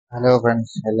Hello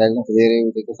friends, എല്ലാവർക്കും പുതിയൊരു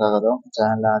വീഡിയോക്ക് സ്വാഗതം.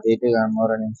 ചാനൽ ആദ്യമായിട്ട്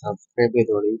കാണുന്നവരാണെങ്കിൽ സബ്സ്ക്രൈബ്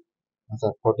ചെയ്തോളി,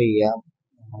 സപ്പോർട്ട് ചെയ്യാം.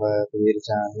 നമ്മുടെ പുതിയൊരു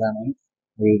ചാനലാണ്.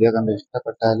 വീഡിയോ കണ്ട്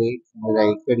ഇഷ്ടപ്പെട്ടാൽ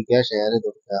ലൈക്ക് അടിക്കുക, ഷെയർ ചെയ്ത്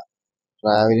കൊടുക്കുക.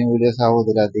 ട്രാവലിംഗ് വീഡിയോസ് ആവും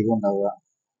ഇതിലധികം ഉണ്ടാവുക.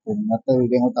 ഇന്നത്തെ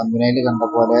വീഡിയോ തമ്പനയിൽ കണ്ട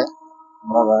പോലെ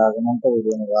നമ്മുടെ വാഗമണത്തെ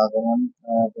വീഡിയോ ആണ്. വാഗമൺ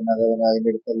പിന്നെ അതേപോലെ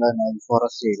അതിൻ്റെ അടുത്തുള്ള നൈൽ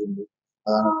ഫോറസ്റ്റ് ഏരിയുണ്ട്.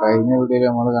 അതാണ് കഴിഞ്ഞ വീഡിയോയിൽ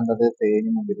നമ്മൾ കണ്ടത് തേനി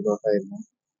മുന്തിരിത്തോട്ടായിരുന്നു.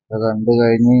 അത് കണ്ടു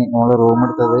കഴിഞ്ഞ് നമ്മൾ റൂം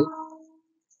എടുത്തത്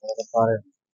ഏലപ്പാറയാണ്.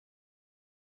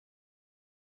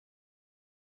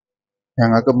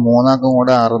 ഞങ്ങൾക്ക് മൂന്നാൾക്കും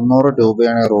കൂടെ 600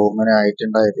 രൂപയാണ് റൂമിന്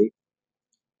ആയിട്ടുണ്ടായത്.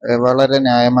 വളരെ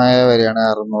ന്യായമായ വിലയാണ്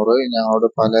 600. ഞങ്ങളോട്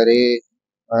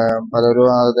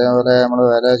പലരും അതേപോലെ നമ്മൾ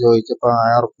വില ചോദിച്ചപ്പോൾ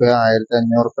 1000 റുപ്യ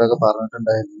 1500 റുപ്യ ഒക്കെ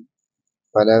പറഞ്ഞിട്ടുണ്ടായിരുന്നു.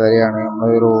 പല വിലയാണ്.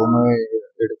 നമ്മൾ റൂം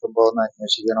എടുക്കുമ്പോൾ ഒന്ന്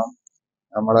അന്വേഷിക്കണം.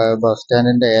 നമ്മളെ ബസ്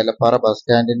സ്റ്റാൻഡിന്റെ ഏലപ്പാറ ബസ്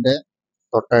സ്റ്റാൻഡിന്റെ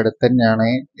തൊട്ടടുത്ത്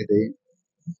തന്നെയാണ് ഇത്.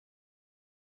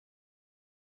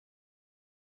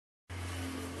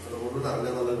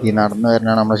 ഈ നടന്നു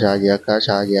വരുന്നതാണ് നമ്മളെ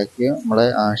ഷാജിയാക്ക് നമ്മളെ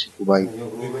ആഷിഖുബായി.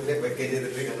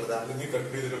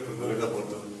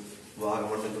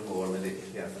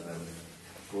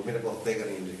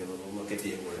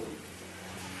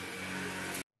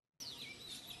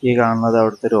 ഈ കാണുന്നത്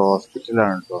അവിടുത്തെ ഒരു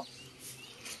ഹോസ്പിറ്റലാണ് കേട്ടോ.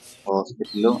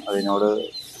 ഹോസ്പിറ്റലും അതിനോട്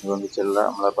അനുബന്ധിച്ചുള്ള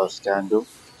നമ്മളെ ബസ് സ്റ്റാൻഡും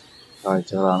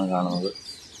കാഴ്ചകളാണ് കാണുന്നത്.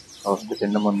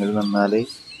 ഹോസ്പിറ്റലിന്റെ മുന്നിൽ നിന്നാൽ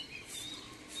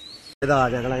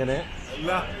ഞങ്ങളങ്ങനെ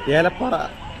ഏലപ്പാറ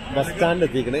ബസ് സ്റ്റാൻഡിൽ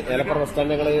എത്തിക്കണ്. ഏലപ്പാറ ബസ്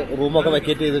സ്റ്റാൻഡ് ഞങ്ങൾ റൂമൊക്കെ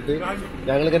വെക്കേറ്റ് ചെയ്തിട്ട്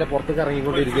ഞങ്ങളിങ്ങനെ പുറത്തേക്ക്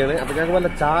ഇറങ്ങിക്കൊണ്ടിരിക്കുകയാണ്. അപ്പൊ ഞങ്ങൾക്ക് വല്ല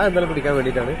ചായ എന്തായാലും കുടിക്കാൻ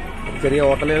വേണ്ടിയിട്ടാണ്. ചെറിയ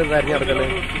ഹോട്ടലുകൾ കാര്യം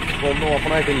നടക്കുന്നത്. ഇപ്പൊ ഒന്നും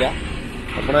ഓപ്പൺ ആയിട്ടില്ല.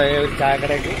 ഓപ്പണായ ഒരു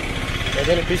ചായക്കടയ്ക്ക്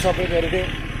ഏതെങ്കിലും ടീ ഷോപ്പിൽ കയറിയിട്ട്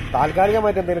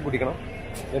താൽക്കാലികമായിട്ട് എന്തെങ്കിലും കുടിക്കണം.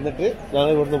 എന്നിട്ട് ഞങ്ങൾ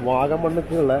ഇവിടുന്ന്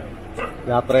വാഗമണ്ണുള്ള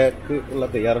യാത്രയ്ക്ക് ഉള്ള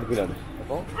തയ്യാറെടുപ്പിലാണ്.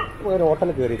 അപ്പോൾ ഒരു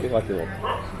ഹോട്ടലിൽ കയറിയിട്ട് ബാക്കി നോക്കാം.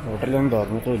 ഹോട്ടലൊന്നും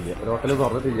തുറന്നിട്ടില്ല. ഒരു ഹോട്ടൽ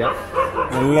തുറന്നിട്ടില്ല.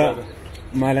 നല്ല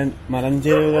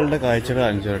മലഞ്ചെരുവുകളുടെ കാഴ്ചകൾ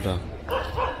കാണിച്ചു കേട്ടോ.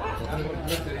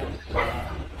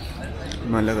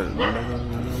 മലകൾ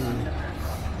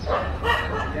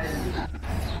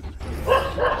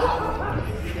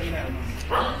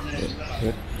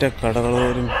ഒറ്റ കടകൾ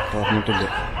പോലും തുറന്നിട്ടില്ല.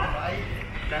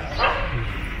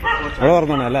 അവിടെ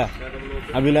തുറന്നാണ് അല്ലേ?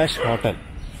 അഭിലാഷ് ഹോട്ടൽ.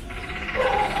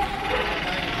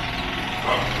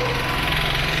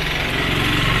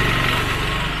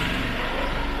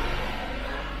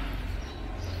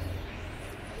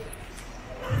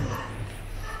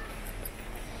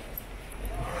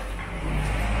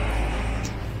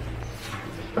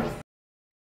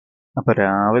 അപ്പൊ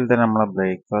രാവിലെ തന്നെ നമ്മളെ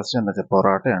ബ്രേക്ക്ഫാസ്റ്റ് എന്താ വെച്ചാൽ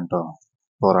പൊറോട്ടയാണ് കേട്ടോ.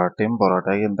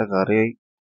 പൊറോട്ടയ്ക്ക് എന്താ കറി?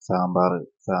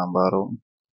 സാമ്പാറും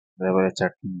അതേപോലെ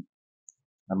ചട്നി.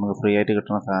 നമുക്ക് ഫ്രീ ആയിട്ട്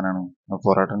കിട്ടുന്ന സാധനമാണ്.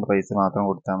 പൊറോട്ടൻ്റെ പൈസ മാത്രം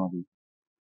കൊടുത്താൽ മതി.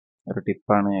 ഒരു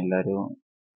ടിപ്പാണ്, എല്ലാവരും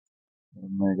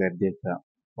ഒന്ന് കരുതി വെക്കുക.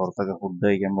 പുറത്തൊക്കെ ഫുഡ്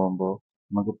കഴിക്കാൻ പോകുമ്പോൾ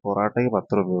നമുക്ക് പൊറോട്ടയ്ക്ക്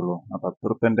 10 രൂപയേ ഉള്ളൂ. ആ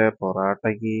 10 റുപ്യൻ്റെ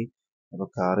പൊറോട്ടയ്ക്ക് ഇപ്പോൾ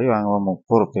കറി വാങ്ങുമ്പോൾ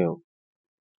 30 റുപ്യയാവും.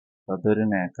 അതൊരു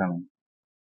നേക്കാണ്.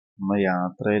 നമ്മൾ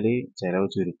യാത്രയിൽ ചിലവ്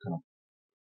ചുരുക്കണം.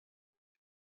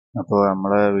 അപ്പോൾ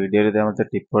നമ്മളെ വീഡിയോയിൽ ഇതേപോലത്തെ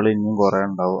ടിപ്പുകൾ ഇനിയും കുറേ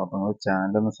ഉണ്ടാവും. അപ്പോൾ നിങ്ങൾ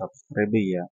ചാനലൊന്ന് സബ്സ്ക്രൈബ്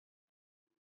ചെയ്യുക.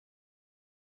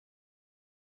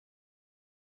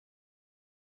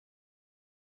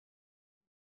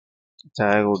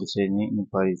 ചായ കുടിച്ച് കഴിഞ്ഞ് ഇനി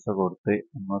പൈസ കൊടുത്ത്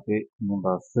നമുക്ക് ഇനി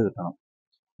ബസ് കിട്ടണം.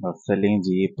 ബസ് അല്ലെങ്കിൽ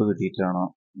ജീപ്പ് കിട്ടിയിട്ട് വേണം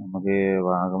നമുക്ക്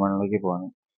വാഗമണിലേക്ക് പോകാൻ.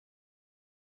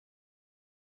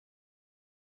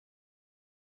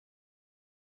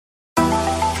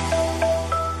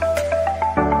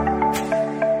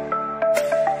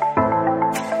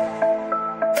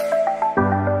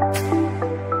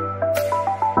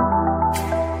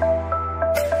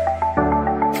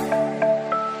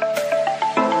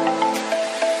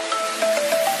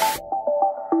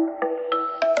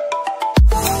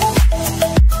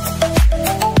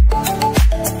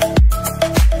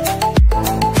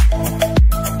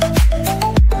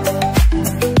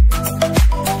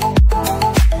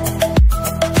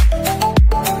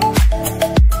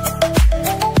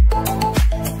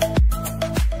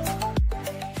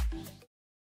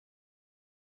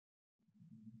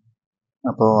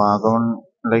 അപ്പോൾ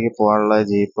വാഗമണിലേക്ക് പോകാനുള്ള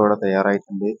ജീപ്പ് ഇവിടെ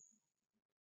തയ്യാറായിട്ടുണ്ട്.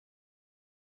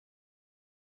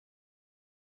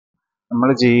 നമ്മൾ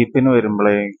ജീപ്പിന്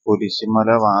വരുമ്പോഴേ കുരിശുമല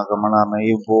വാഗമൺ പറഞ്ഞ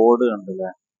ഈ ബോർഡ്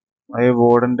കണ്ടില്ലേ? ഈ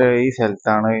ബോർഡിന്റെ ഈ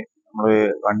സ്ഥലത്താണ് നമ്മൾ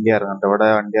വണ്ടി ഇറങ്ങേണ്ടത്. ഇവിടെ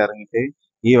വണ്ടി ഇറങ്ങിയിട്ട്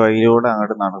ഈ വഴിയിലൂടെ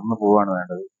അങ്ങോട്ട് നടന്നു പോവാണ്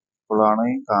വേണ്ടത്. അപ്പോഴാണ്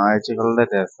ഈ കാഴ്ചകളുടെ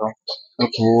രസം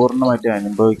പൂർണ്ണമായിട്ട്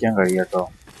അനുഭവിക്കാൻ കഴിയട്ടോ.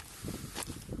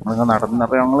 ഞങ്ങൾ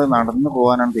നടന്നു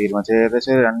പോകാനാണ് തീരുമാനിച്ചത്.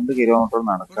 ഏകദേശം 2 കിലോമീറ്റർ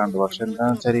നടക്കാണ്ട്. പക്ഷെ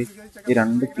എന്താണെന്ന് വെച്ചാൽ ഈ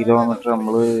 2 കിലോമീറ്റർ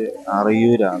നമ്മൾ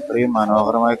അറിയൂല. അത്രയും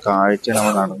മനോഹരമായ കാഴ്ച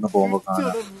നമ്മൾ നടന്നു പോകുമ്പോൾ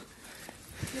കാണാം.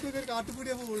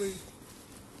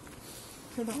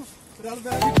 ഒരാൾ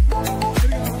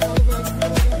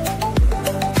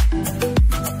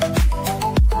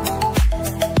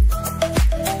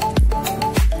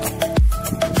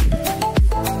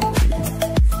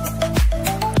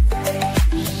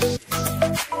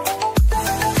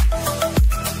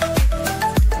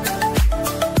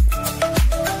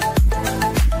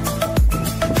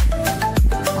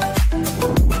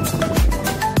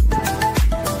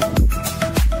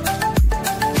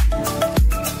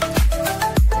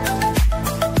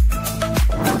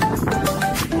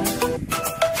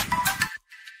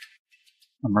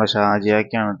നമ്മളെ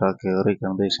ഷാജിയാക്കാണ് കേട്ടോ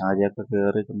കയറിക്കുന്നത്. ഷാജിയാക്ക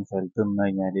കയറിക്കുന്ന സ്ഥലത്ത് നിന്ന്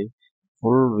കഴിഞ്ഞാൽ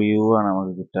ഫുൾ വ്യൂ ആണ്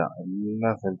നമുക്ക് കിട്ടുക. എല്ലാ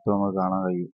സ്ഥലത്തും നമുക്ക് കാണാൻ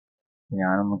കഴിയും.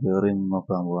 ഞാനൊന്ന് കയറി നിന്ന്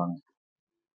നോക്കാൻ പോവാണ്.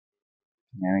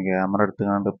 ഞാൻ ക്യാമറ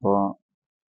എടുത്തുകൊണ്ട് ഇപ്പോൾ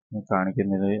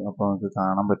കാണിക്കുന്നത്. അപ്പോൾ നമുക്ക്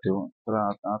കാണാൻ പറ്റും.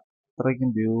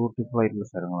 അത്രയ്ക്കും ബ്യൂട്ടിഫുൾ ആയിട്ടുള്ള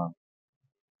സ്ഥലങ്ങളാണ്.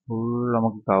 ഫുൾ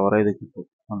നമുക്ക് കവർ ചെയ്ത് കിട്ടും.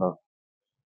 കണ്ടോ,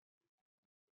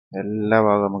 എല്ലാ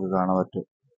ഭാഗവും നമുക്ക് കാണാൻ പറ്റും.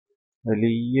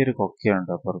 വലിയൊരു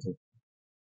കൊക്കയാണ് അപ്പുറത്ത്.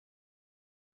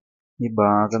 ഈ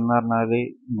ഭാഗം എന്ന് പറഞ്ഞാൽ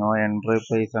നോ എൻട്രി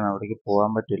പ്ലേസ് ആണ്. അവിടേക്ക് പോകാൻ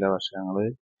പറ്റില്ല. പക്ഷെ ഞങ്ങൾ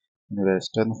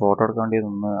ജസ്റ്റ് ഒന്ന് ഫോട്ടോ എടുക്കാൻ വേണ്ടി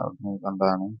നിന്ന് അവിടുന്ന്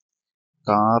കണ്ടതാണ്.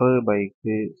 കാറ്,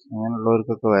 ബൈക്ക്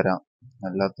അങ്ങനെയുള്ളവർക്കൊക്കെ വരാം.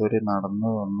 അല്ലാത്തവർ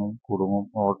നടന്ന് വന്ന് കുടുങ്ങും.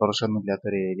 ഓട്ടോറിക്ഷ ഒന്നും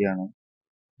ഇല്ലാത്തൊരു ഏരിയ ആണ്.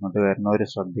 അങ്ങോട്ട് വരുന്നവർ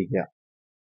ശ്രദ്ധിക്കുക.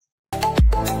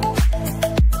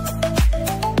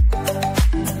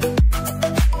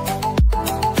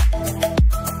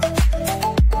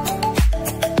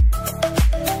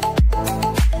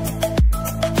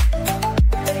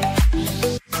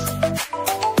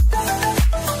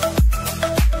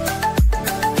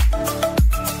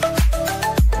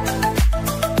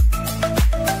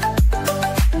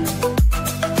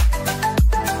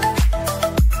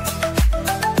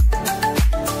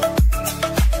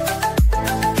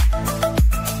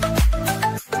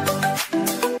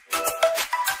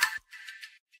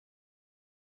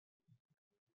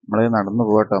 നമ്മൾ നടന്നു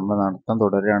പോകട്ടെ. നമ്മൾ നടത്തം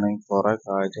തുടരുകയാണെങ്കിൽ കുറെ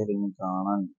കാഴ്ചകൾ ഇനി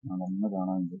നടന്ന്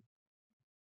കാണാനുണ്ട്.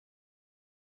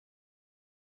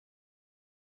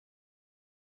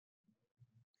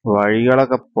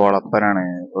 വഴികളൊക്കെ പൊളപ്പനാണ്,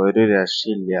 ഒരു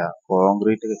രക്ഷയില്ല.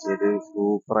 കോൺക്രീറ്റ് ഒക്കെ ചെയ്ത്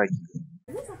സൂപ്പറാക്കി.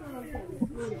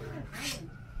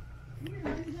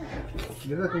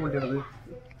 ഇത്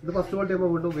ഫസ്റ്റ് ക്വാളിറ്റി ആകുമ്പോൾ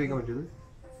വീണ്ടും ഉപയോഗിക്കാൻ പറ്റിയത്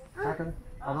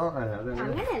അതോ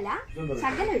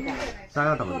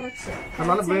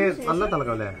നല്ല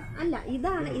തിളക്കല്ലേ? അല്ല,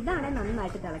 ഇതാണ്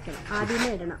നന്നായിട്ട് തിളക്കണം. ആദ്യമേ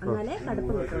ഇടണം, എന്നാലേ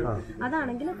കടുപ്പ് കിട്ടുള്ളൂ.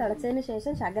 അതാണെങ്കിൽ തിളച്ചതിന്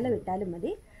ശേഷം ശകലം ഇട്ടാലും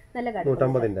മതി. നല്ല കടുപ്പ്.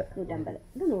 150.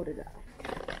 ഇത് 100 രൂപ.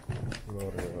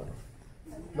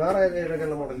 വേറെ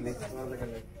മോഡലിന്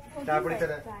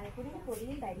ചായപ്പൊടിയുടെ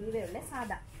പൊടിയും തരിവേ ഉള്ള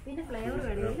സാധാ. പിന്നെ ഫ്ലേവർ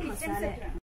വേണമെങ്കിൽ മസാല.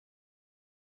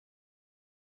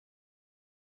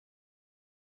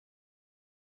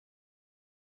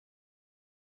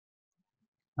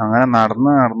 അങ്ങനെ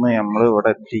നടന്ന് നമ്മൾ ഇവിടെ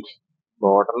എത്തി.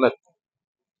 ബോർഡറിലെത്തി.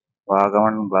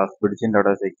 വാഗമൺ ഗ്ലാസ് ബ്രിഡ്ജിന്റെ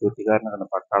അവിടെ സെക്യൂരിറ്റിക്കാരനൊക്കെ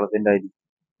പട്ടാളത്തിന്റെ അരി.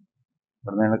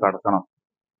 ഇവിടെ നിന്ന് കടക്കണം.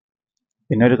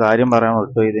 പിന്നെ ഒരു കാര്യം പറയാൻ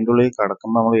വിട്ടു. ഇതിൻ്റെ ഉള്ളിൽ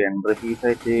കടക്കുമ്പോൾ നമ്മൾ എൻട്രി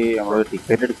ഫീസായിട്ട് നമ്മൾ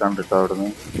ടിക്കറ്റ് എടുക്കാണ്ട് കേട്ടോ. അവിടെ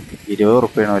നിന്ന് 20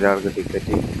 റുപ്യാണ് ഒരാൾക്ക്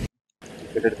ടിക്കറ്റ്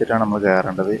എടുത്തിട്ടാണ് നമ്മൾ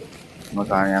കയറേണ്ടത്.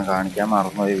 ഞാൻ കാണിക്കാൻ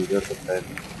മറന്നുപോയി, വീഡിയോ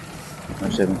എടുത്തിട്ടുണ്ടായിരുന്നു.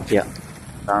 ക്ഷമിക്കുക.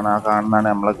 ആ കാണുന്നതാണ്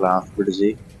നമ്മളെ ഗ്ലാസ്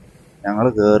ബ്രിഡ്ജ്. ഞങ്ങൾ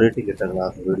കയറിയിട്ടില്ല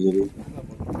ഗ്ലാസ് ബ്രിഡ്ജിൽ.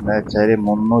 എന്താ വെച്ചാൽ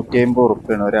 350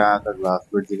 റുപ്യാണ് ഒരാൾക്ക് ഗ്ലാസ്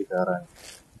ബ്രിഡ്ജിൽ കയറാൻ.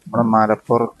 നമ്മുടെ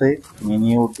മലപ്പുറത്ത്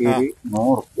മിനി ഊട്ടിയിൽ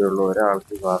 100 റുപ്യുള്ളൂ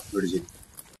ഒരാൾക്ക് ഗ്ലാസ് ബ്രിഡ്ജിൽ.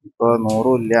 ഇപ്പോൾ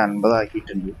 100 ഇല്ല, 50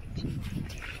 ആക്കിയിട്ടുണ്ട്.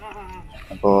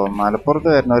 അപ്പോൾ മലപ്പുറത്ത്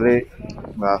വരുന്നവര്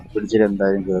ഗ്ലാസ് ബ്രിഡ്ജിൽ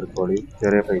എന്തായാലും കയറിക്കോളി.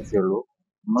 ചെറിയ പൈസയുള്ളൂ.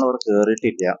 നമ്മളിവിടെ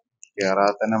കയറിയിട്ടില്ല.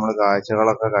 കയറാതെ തന്നെ നമ്മൾ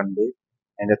കാഴ്ചകളൊക്കെ കണ്ട്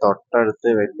അതിൻ്റെ തൊട്ടടുത്ത്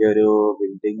വലിയൊരു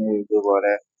ബിൽഡിങ്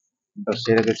ഇതുപോലെ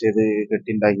ഇൻഡസ്ട്രിയിലൊക്കെ ചെയ്ത്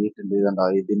കെട്ടിണ്ടാക്കിയിട്ടുണ്ട്. കണ്ടോ,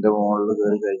 ഇതിന്റെ മുകളിൽ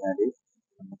കയറി കഴിഞ്ഞാൽ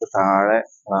നമുക്ക് താഴെ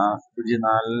ഗ്ലാസ് ബ്രിഡ്ജ്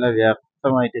നല്ല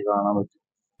വ്യക്തമായിട്ട് കാണാൻ പറ്റും.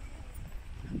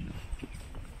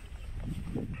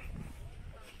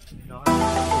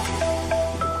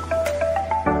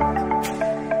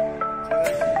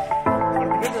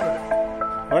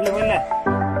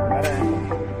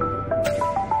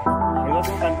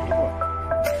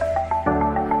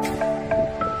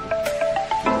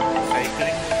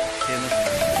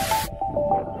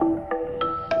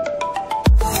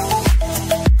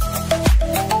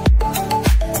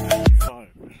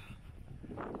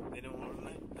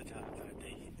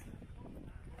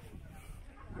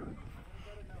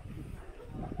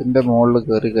 ഇതിന്റെ മുകളിൽ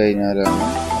കയറി കഴിഞ്ഞാലാണ്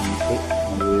നമുക്ക്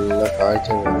നല്ല കാഴ്ച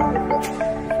കാണാൻ പറ്റുക.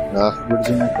 ഗ്ലാസ്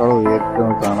ബ്രിഡ്ജിനേക്കാളും ഉയരത്തിൽ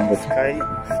നമുക്ക് കാണാൻ പറ്റും.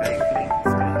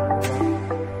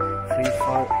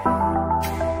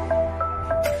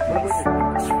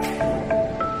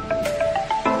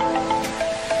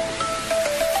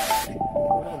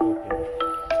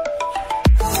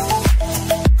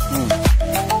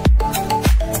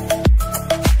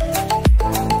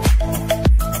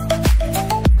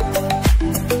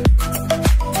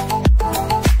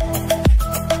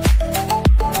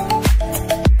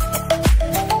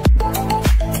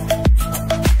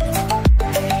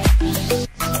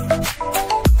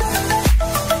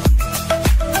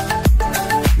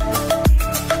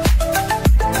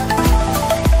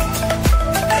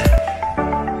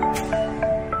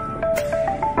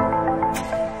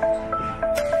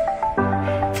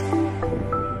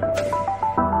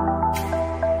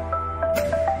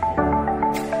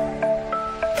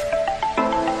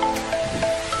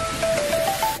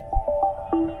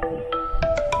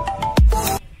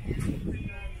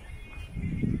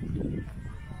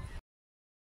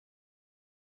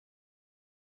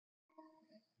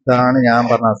 ഇതാണ് ഞാൻ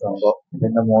പറഞ്ഞ സംഭവം.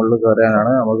 ഇതിന്റെ മുകളിൽ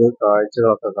കയറാനാണ് നമുക്ക്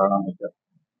കാഴ്ചകളൊക്കെ കാണാൻ പറ്റുക.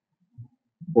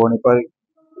 കോണിപ്പടി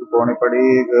കോണിപ്പടി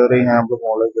കയറി നമുക്ക്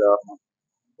മുകളിൽ കയറണം.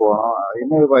 പോണം.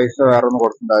 അതിന് പൈസ വേറെ ഒന്നും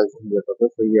കൊടുക്കേണ്ട ആവശ്യമില്ല കേട്ടോ. ഇത്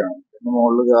ഫ്രീ ആണ്. ഇതിന്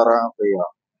മുകളിൽ കയറാൻ ഫ്രീ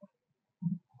ആണ്.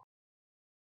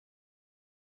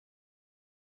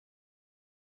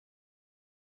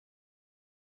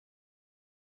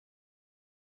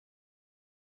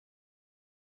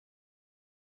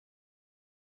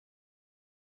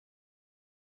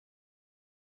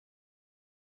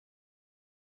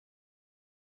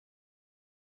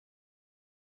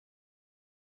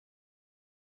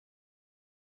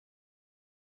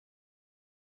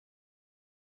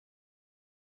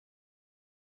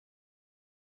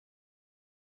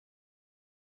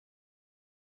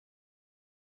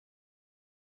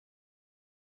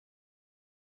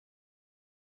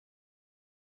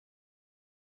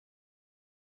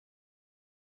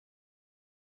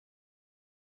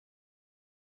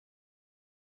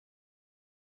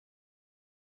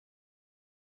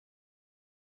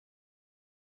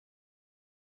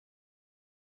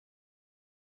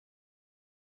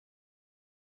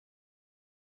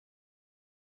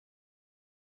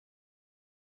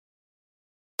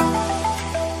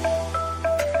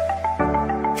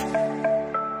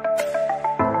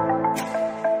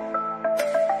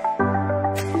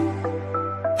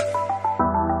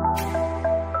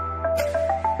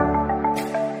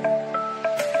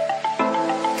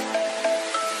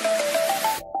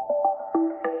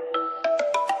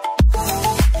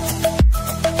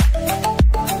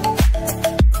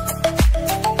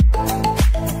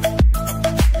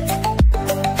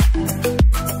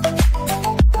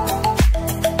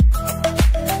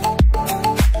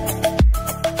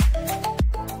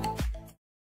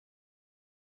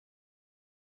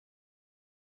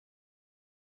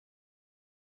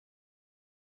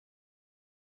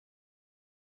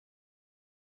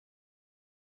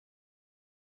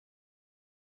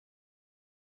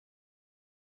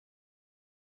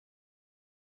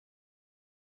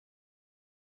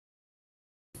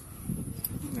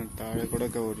 താഴെ കൂടെ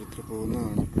ഒക്കെ ഓരോരുത്തർ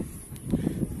പോകുന്നതാണ്,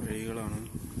 വഴികളാണ്.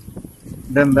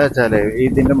 ഇതെന്താ വെച്ചാല്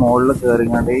ഇതിന്റെ മുകളിൽ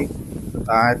കയറിങ്ങാണ്ട്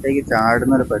താഴത്തേക്ക്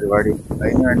ചാടുന്ന ഒരു പരിപാടി.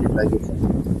 അതിന് വേണ്ടി ഉണ്ടാക്കി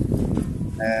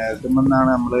ഇതുമെന്നാണ്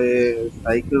നമ്മള്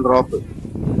സൈക്കിൾ ഡ്രോപ്പ്.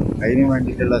 അതിന്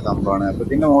വേണ്ടിയിട്ടുള്ള സംഭവമാണ്. അപ്പൊ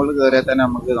ഇതിന്റെ മുകളിൽ കയറിയാൽ തന്നെ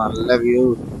നമുക്ക് നല്ല വ്യൂ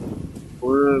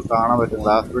ഫുൾ കാണാൻ പറ്റും.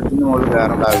 ഗ്ലാസ് ബ്രിഡ്ജിന്റെ മുകളിൽ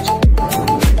കയറേണ്ട ആവശ്യമില്ല.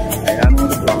 അതിനാണ്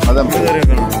ഒരു പ്രമദം.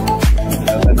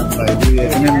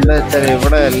 ഇതിനെന്താ വെച്ചാൽ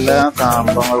ഇവിടെ എല്ലാ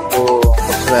സംഭവങ്ങൾക്കും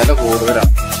കുറച്ച് വില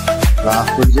കൂടുതലാണ്.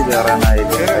 ഗ്ലാസ് ബ്രിഡ്ജ്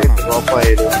കയറാനായാലും സൈക്കിൾ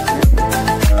ഡ്രോപ്പായാലും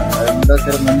എന്താ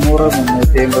വെച്ചാൽ 300,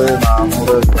 350,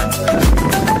 400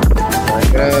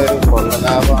 ഭയങ്കര ഒരു കൊള്ള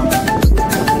ലാഭമാണ്.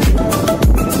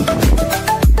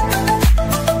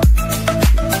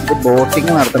 ഇത്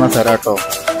ബോട്ടിങ് നടത്തുന്ന സ്ഥലം കേട്ടോ.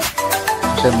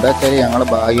 പക്ഷെ എന്താ വെച്ചാൽ ഞങ്ങളെ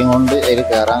ഭാഗ്യം കൊണ്ട് അതിൽ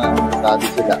കയറാൻ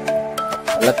സാധിച്ചില്ല.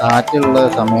 നല്ല കാറ്റുള്ള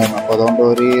സമയമാണ്. അപ്പോൾ അതുകൊണ്ട്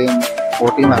ഒരു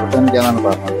ബോട്ടിങ് നടത്തുന്നില്ല എന്നാണ്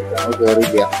പറഞ്ഞത്. ഞങ്ങൾ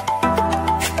കയറിയില്ല.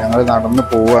 ഞങ്ങൾ നടന്ന്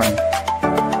പോവാണ്.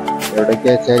 എവിടേക്ക്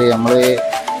വെച്ചാൽ നമ്മൾ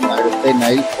അടുത്ത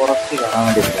നൈൽ ഫോറസ്റ്റ് കാണാൻ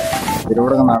വേണ്ടി പോകാം.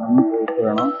 ഇതിലൂടെ നടന്ന് പോയിട്ട്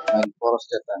വേണം നൈൽ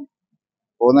ഫോറസ്റ്റ് എത്താൻ.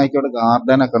 പോകുന്നതിക്കോട്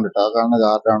ഗാർഡനൊക്കെ ഉണ്ട് കേട്ടോ. ആ കാണുന്ന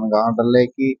ഗാർഡനാണ്.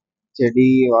 ഗാർഡനിലേക്ക് ചെടി,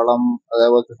 വളം,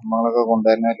 അതേപോലത്തെ സംഭവങ്ങളൊക്കെ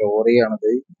കൊണ്ടുവരുന്ന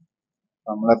ലോറിയാണിത്.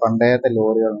 നമ്മളെ പണ്ടത്തെ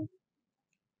ലോറിയാണ്.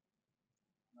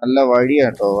 നല്ല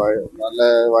വഴിയാട്ടോ. നല്ല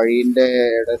വഴീന്റെ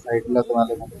ഇട സൈഡിലൊക്കെ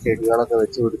നല്ല ചെടികളൊക്കെ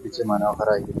വെച്ച് പിടിപ്പിച്ച്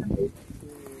മനോഹരമാക്കിയിട്ടുണ്ട്.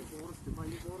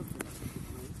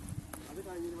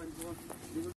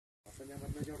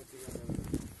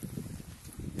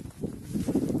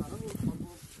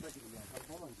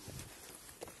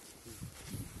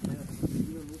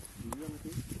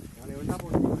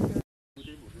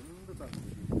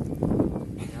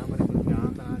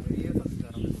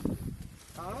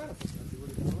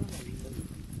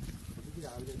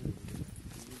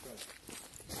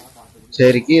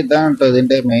 ശരിക്കും ഇതാണ് കേട്ടോ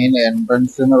ഇതിന്റെ മെയിൻ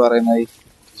എൻട്രൻസ് എന്ന് പറയുന്നത്.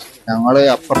 ഞങ്ങള്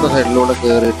അപ്പുറത്തെ സൈഡിലൂടെ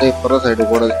കയറിയിട്ട് ഇപ്പുറത്തെ സൈഡിൽ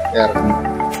കൂടെ ഇറങ്ങി.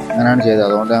 അങ്ങനെയാണ് ചെയ്തത്.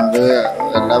 അതുകൊണ്ട് ഞങ്ങൾക്ക്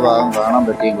എല്ലാ ഭാഗം കാണാൻ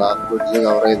പറ്റി. ഗ്ലാസ് ബ്രിഡ്ജ്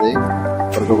കവർ ചെയ്ത്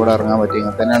ഇപ്പുറത്ത് കൂടെ ഇറങ്ങാൻ പറ്റി.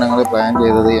 ഇങ്ങനെ തന്നെയാണ് ഞങ്ങൾ പ്ലാൻ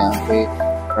ചെയ്തത്. ഞങ്ങൾക്ക്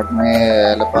പെട്ടെന്ന്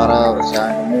ഏലപ്പാറ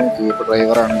സ്റ്റാൻഡിന് ജീപ്പ്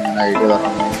ഡ്രൈവറാണ് ഇങ്ങനെ ഐഡിയ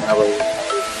പറഞ്ഞത്. ഇങ്ങനെ പോയി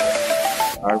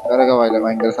ആൾക്കാരൊക്കെ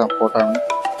ഭയങ്കര സപ്പോർട്ടാണ്.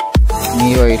 ഈ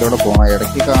വഴിയിലൂടെ പോകാം.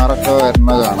 ഇടയ്ക്ക് കാറൊക്കെ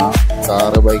വരുന്നത് കാണാം.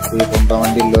 കാറ്, ബൈക്ക്, സ്വന്തം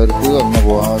വണ്ടി ഉള്ളവർക്ക് ഒന്ന്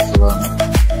പോകാൻ സുഖമാണ്.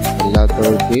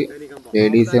 അല്ലാത്തവർക്ക്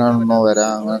ലേഡീസിനൊന്നും വരാൻ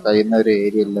അങ്ങനെ കഴിയുന്ന ഒരു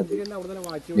ഏരിയ അല്ലത്.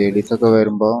 ലേഡീസൊക്കെ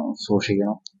വരുമ്പോ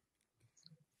സൂക്ഷിക്കണം.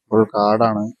 ഫുൾ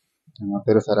കാടാണ്.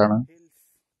 അങ്ങനത്തെ ഒരു സ്ഥലമാണ്.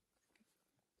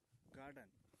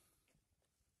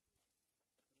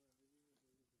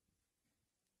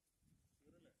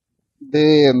 ഇത്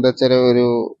എന്താ വെച്ചാൽ ഒരു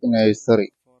നഴ്സറി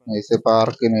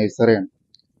പാർക്ക് നഴ്സറിയാണ്.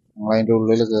 ഞങ്ങളതിന്റെ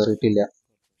ഉള്ളിൽ കയറിയിട്ടില്ല.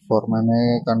 പുറമെ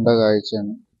കണ്ട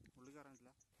കാഴ്ചയാണ്.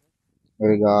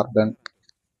 ഒരു ഗാർഡൻ,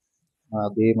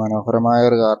 അതിമനോഹരമായ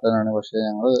ഒരു ഗാർഡനാണ്. പക്ഷെ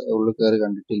ഞങ്ങൾ ഉള്ളിൽ കയറി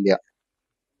കണ്ടിട്ടില്ല.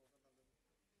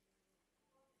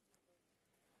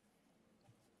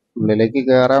 ഉള്ളിലേക്ക്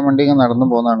കയറാൻ വേണ്ടി നടന്നു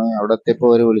പോന്നാണ്. അവിടെ എത്തിയപ്പോൾ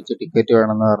അവർ വിളിച്ച് ടിക്കറ്റ്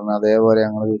വേണമെന്ന് പറഞ്ഞു. അതേപോലെ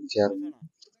ഞങ്ങൾ തിരിച്ചിറങ്ങി.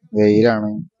 വെയിലാണ്,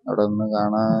 അവിടെ ഒന്ന്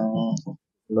കാണാൻ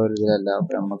ഉള്ള ഒരു ഇതിലല്ല.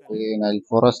 അപ്പൊ നമുക്ക് നൈൽ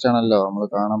ഫോറസ്റ്റ് ആണല്ലോ നമ്മൾ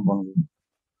കാണാൻ പോകുന്നത്.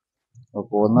 അപ്പൊ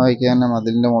പോകുന്ന വഴിക്ക് തന്നെ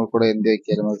മതിലിന്റെ മുകളിൽ കൂടെ എന്ത്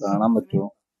വയ്ക്കാലും അത് കാണാൻ പറ്റുമോ?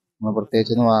 നമ്മൾ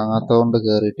പ്രത്യേകിച്ചൊന്നും വാങ്ങാത്തത് കൊണ്ട്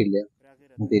കയറിയിട്ടില്ല.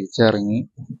 തിരിച്ചിറങ്ങി.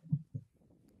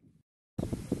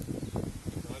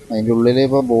 അതിന്റെ ഉള്ളിൽ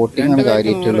ഇപ്പൊ ബോട്ടിംഗ് ആണ്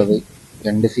കാര്യമായിട്ടുള്ളത്.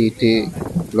 2 സീറ്റ്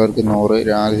ഉള്ളവർക്ക് 100,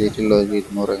 4 സീറ്റ് ഉള്ളവർക്ക്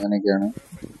 200, അങ്ങനെയൊക്കെയാണ്.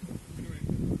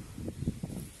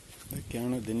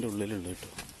 ഇതൊക്കെയാണ് ഇതിന്റെ ഉള്ളിലുള്ളത് കേട്ടോ.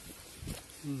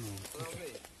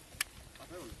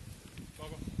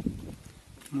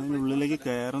 അതിൻ്റെ ഉള്ളിലേക്ക്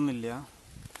കയറുന്നില്ല,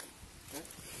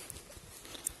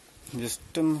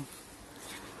 ജസ്റ്റ് ഒന്ന്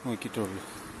നോക്കിയിട്ടുള്ളൂ.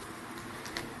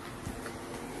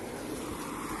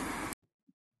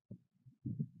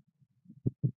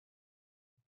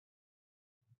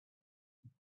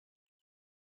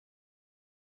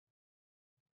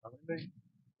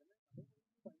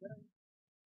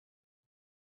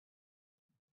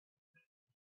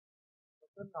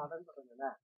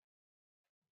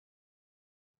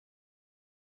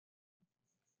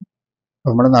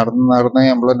 നമ്മൾ നടന്ന്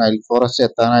നമ്മള് നൈൽ ഫോറസ്റ്റ്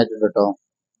എത്താനായിട്ടുണ്ട് കേട്ടോ.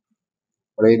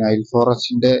 അവിടെ ഈ നൈൽ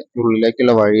ഫോറസ്റ്റിന്റെ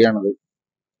ഉള്ളിലേക്കുള്ള വഴിയാണിത്.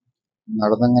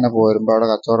 നടന്നിങ്ങനെ പോരുമ്പോ അവിടെ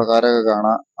കച്ചവടക്കാരൊക്കെ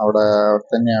കാണാം. അവിടെ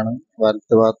തന്നെയാണ്.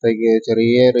 വലത്ത് ഭാഗത്തേക്ക്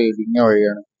ചെറിയൊരു ഇടുങ്ങിയ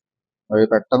വഴിയാണ്. വഴി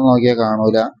പെട്ടെന്ന് നോക്കിയാൽ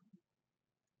കാണൂല.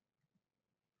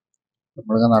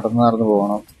 നമ്മളിങ്ങനെ നടന്ന്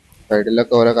പോകണം.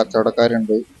 സൈഡിലൊക്കെ ഓരോ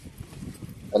കച്ചവടക്കാരുണ്ട്.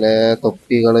 പല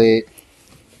തൊപ്പികള്,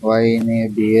 വൈന്,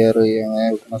 ബിയർ, അങ്ങനെ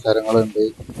വിൽക്കുന്ന സ്ഥലങ്ങളുണ്ട്.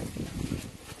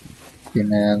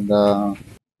 പിന്നെ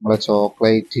നമ്മളെ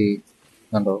ചോക്ലേറ്റ്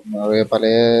കണ്ടോ, പല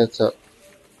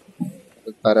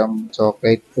തരം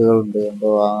ചോക്ലേറ്റുകളുണ്ട്.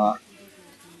 വാങ്ങാം.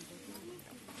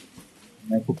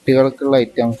 പിന്നെ കുട്ടികൾക്കുള്ള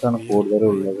ഐറ്റംസ് ആണ് കൂടുതലും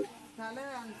ഉള്ളത്.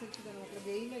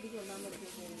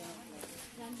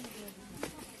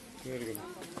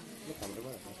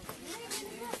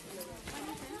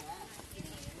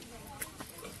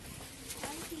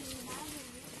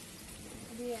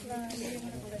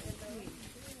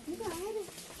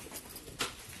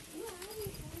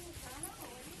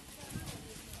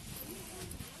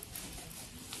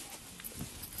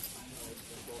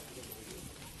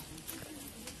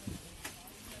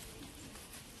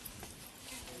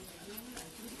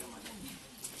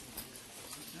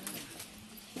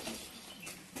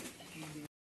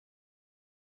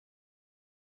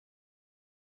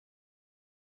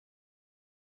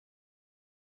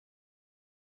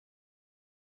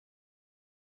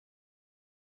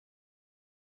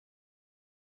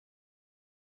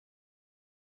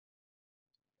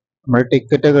 നമ്മൾ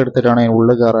ടിക്കറ്റ് ഒക്കെ എടുത്തിട്ടാണ്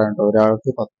ഉള്ളിൽ കയറാനുണ്ട്.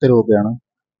 ഒരാൾക്ക് 10 രൂപയാണ്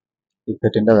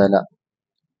ടിക്കറ്റിന്റെ വില.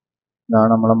 ഇതാണ്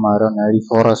നമ്മളെ മരം, നൈൽ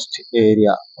ഫോറസ്റ്റ് ഏരിയ.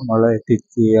 നമ്മൾ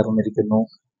എത്തിച്ചേർന്നിരിക്കുന്നു.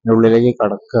 ഉള്ളിലേക്ക്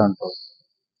കടക്കുകയാണ് കേട്ടോ.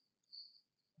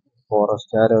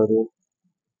 ഫോറസ്റ്റുകാരെ ഒരു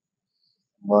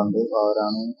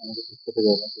അവരാണ് നമുക്ക് ടിക്കറ്റ്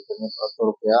തരുന്നത്. ടിക്കറ്റിന് 10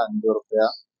 റുപ്യ, 5 റുപ്യ,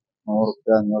 100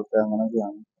 റുപ്യ, 500 റുപ്യ,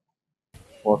 അങ്ങനെയൊക്കെയാണ്.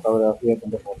 ഫോട്ടോഗ്രാഫിക്ക്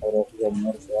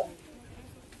 500 റുപ്യ.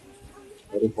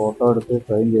 ഒരു ഫോട്ടോ എടുത്ത്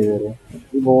ഫ്രെയിം ചെയ്ത് തരും.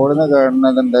 ഈ ബോർഡിന്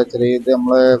കാണുന്നത് എന്താ വെച്ചാൽ, ഇത്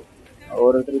നമ്മളെ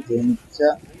ഓരോരുത്തർ ജനിച്ച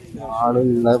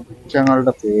ആളുള്ള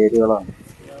വൃക്ഷങ്ങളുടെ പേരുകളാണ്.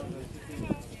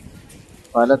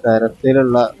 പല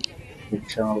തരത്തിലുള്ള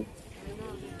വൃക്ഷങ്ങളും,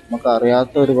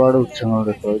 നമുക്കറിയാത്ത ഒരുപാട്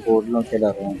വൃക്ഷങ്ങളുണ്ട് കേട്ടോ. ഈ ബോർഡിൽ നോക്കിയാൽ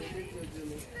അറിയാം.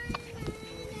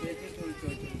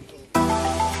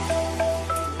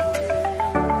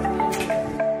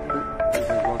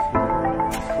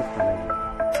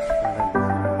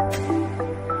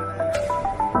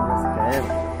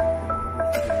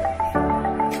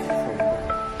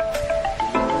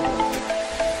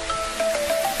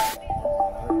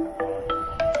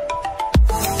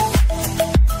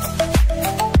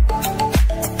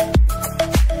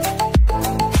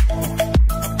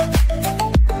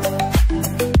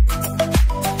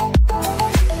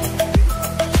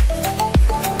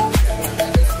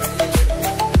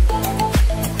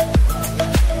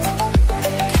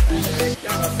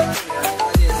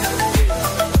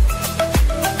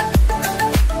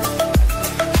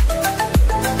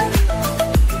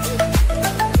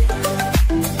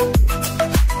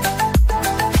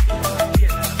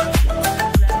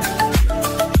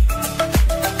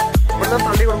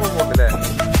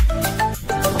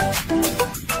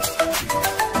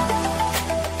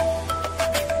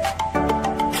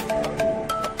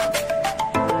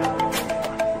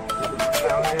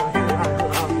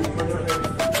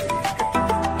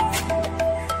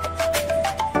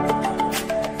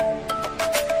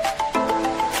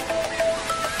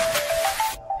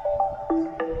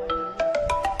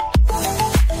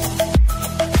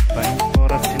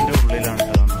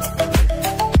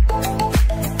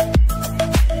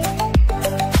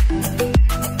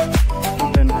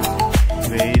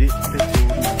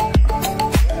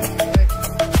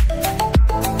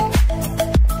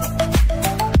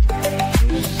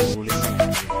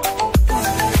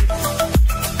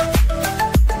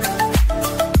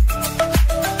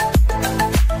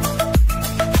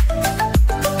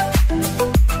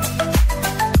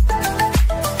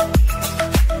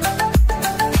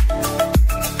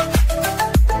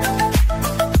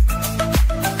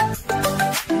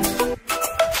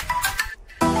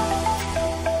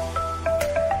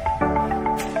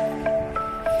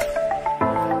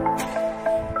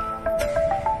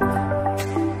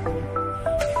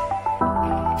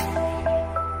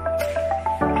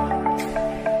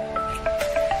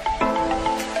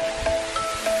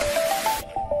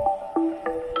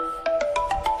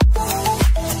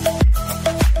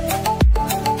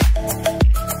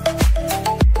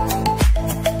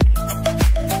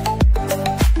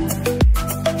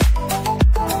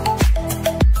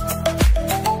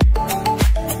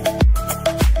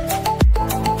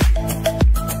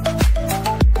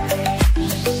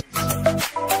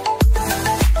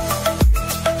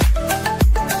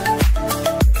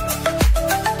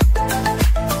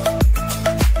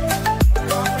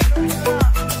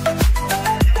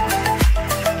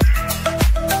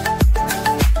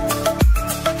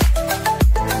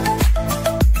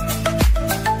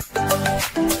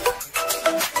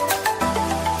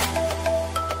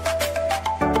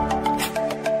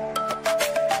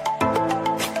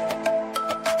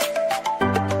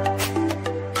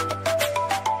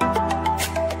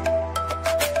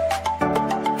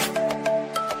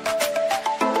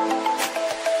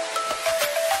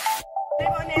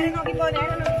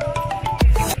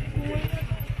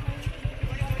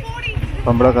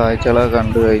 നമ്മളെ കാഴ്ചകളൊക്കെ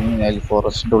കണ്ടു കഴിഞ്ഞ് കഴിഞ്ഞാൽ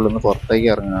ഫോറസ്റ്റിൻ്റെ ഉള്ളിൽ നിന്ന് പുറത്തേക്ക്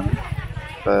ഇറങ്ങുകയാണ്.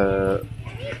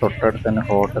 തൊട്ടടുത്ത് തന്നെ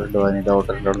ഹോട്ടലുണ്ട്, വനിത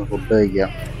ഹോട്ടലിൻ്റെ അവിടെ നിന്ന് ഫുഡ്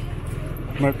കഴിക്കാം.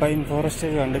 നമ്മൾ പൈൻ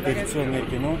ഫോറസ്റ്റ് കണ്ട് തിരിച്ചു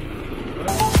വന്നിരിക്കുന്നു.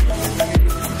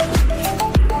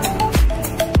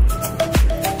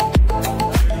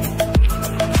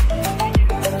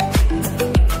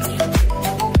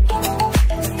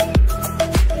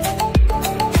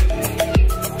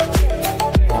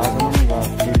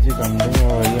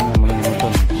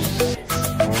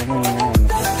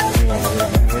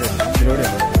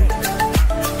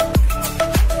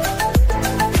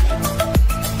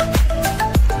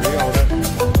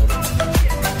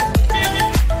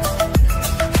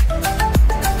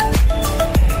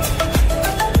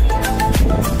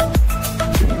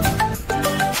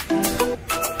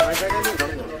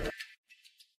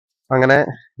 അങ്ങനെ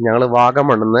ഞങ്ങൾ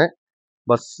വാഗമണ്ണിന്ന്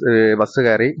ബസ്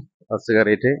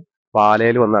കയറിയിട്ട്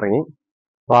പാലയിൽ വന്നിറങ്ങി.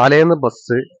 പാലയിൽ നിന്ന്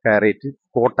ബസ് കയറിയിട്ട്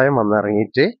കോട്ടയം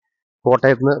വന്നിറങ്ങിയിട്ട്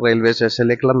കോട്ടയത്ത് നിന്ന് റെയിൽവേ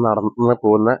സ്റ്റേഷനിലേക്കുള്ള നടന്ന്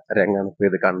പോകുന്ന രംഗമാണ് ഇപ്പോൾ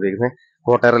ഇത് കണ്ടിരിക്കുന്നത്.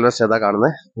 കോട്ടയം റെയിൽവേ സ്റ്റേഷൻ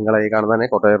കാണുന്നത്, നിങ്ങളെ ഈ കാണുന്നതന്നെ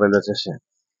കോട്ടയം റെയിൽവേ സ്റ്റേഷൻ.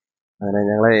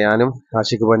 അങ്ങനെ ഞാനും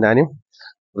ആഷിഖ് ഞാനും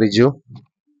റിജു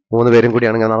 3 പേരും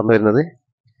കൂടിയാണ് ഞാൻ നടന്നു വരുന്നത്.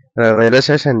 റെയിൽവേ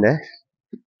സ്റ്റേഷന്റെ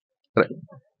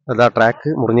ട്രാക്ക്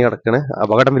മുറിഞ്ഞു കിടക്കണ്.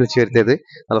 അപകടം വിളിച്ചു വരുത്തിയത്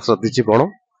നല്ല ശ്രദ്ധിച്ചു പോകണം.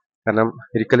 കാരണം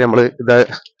ഒരിക്കലും നമ്മൾ ഇത്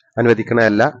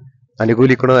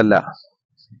അനുകൂലിക്കണതല്ല.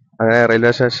 അങ്ങനെ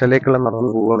റെയിൽവേ സ്റ്റേഷനിലേക്കുള്ള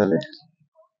നടന്നു പോകണല്ലേ.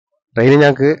 ട്രെയിന്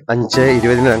ഞങ്ങൾക്ക്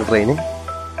 5:20 ഞങ്ങൾക്ക് ട്രെയിന്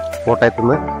കോട്ടയത്ത്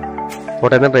നിന്ന്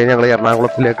ട്രെയിൻ ഞങ്ങൾ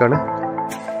എറണാകുളത്തിലേക്കാണ്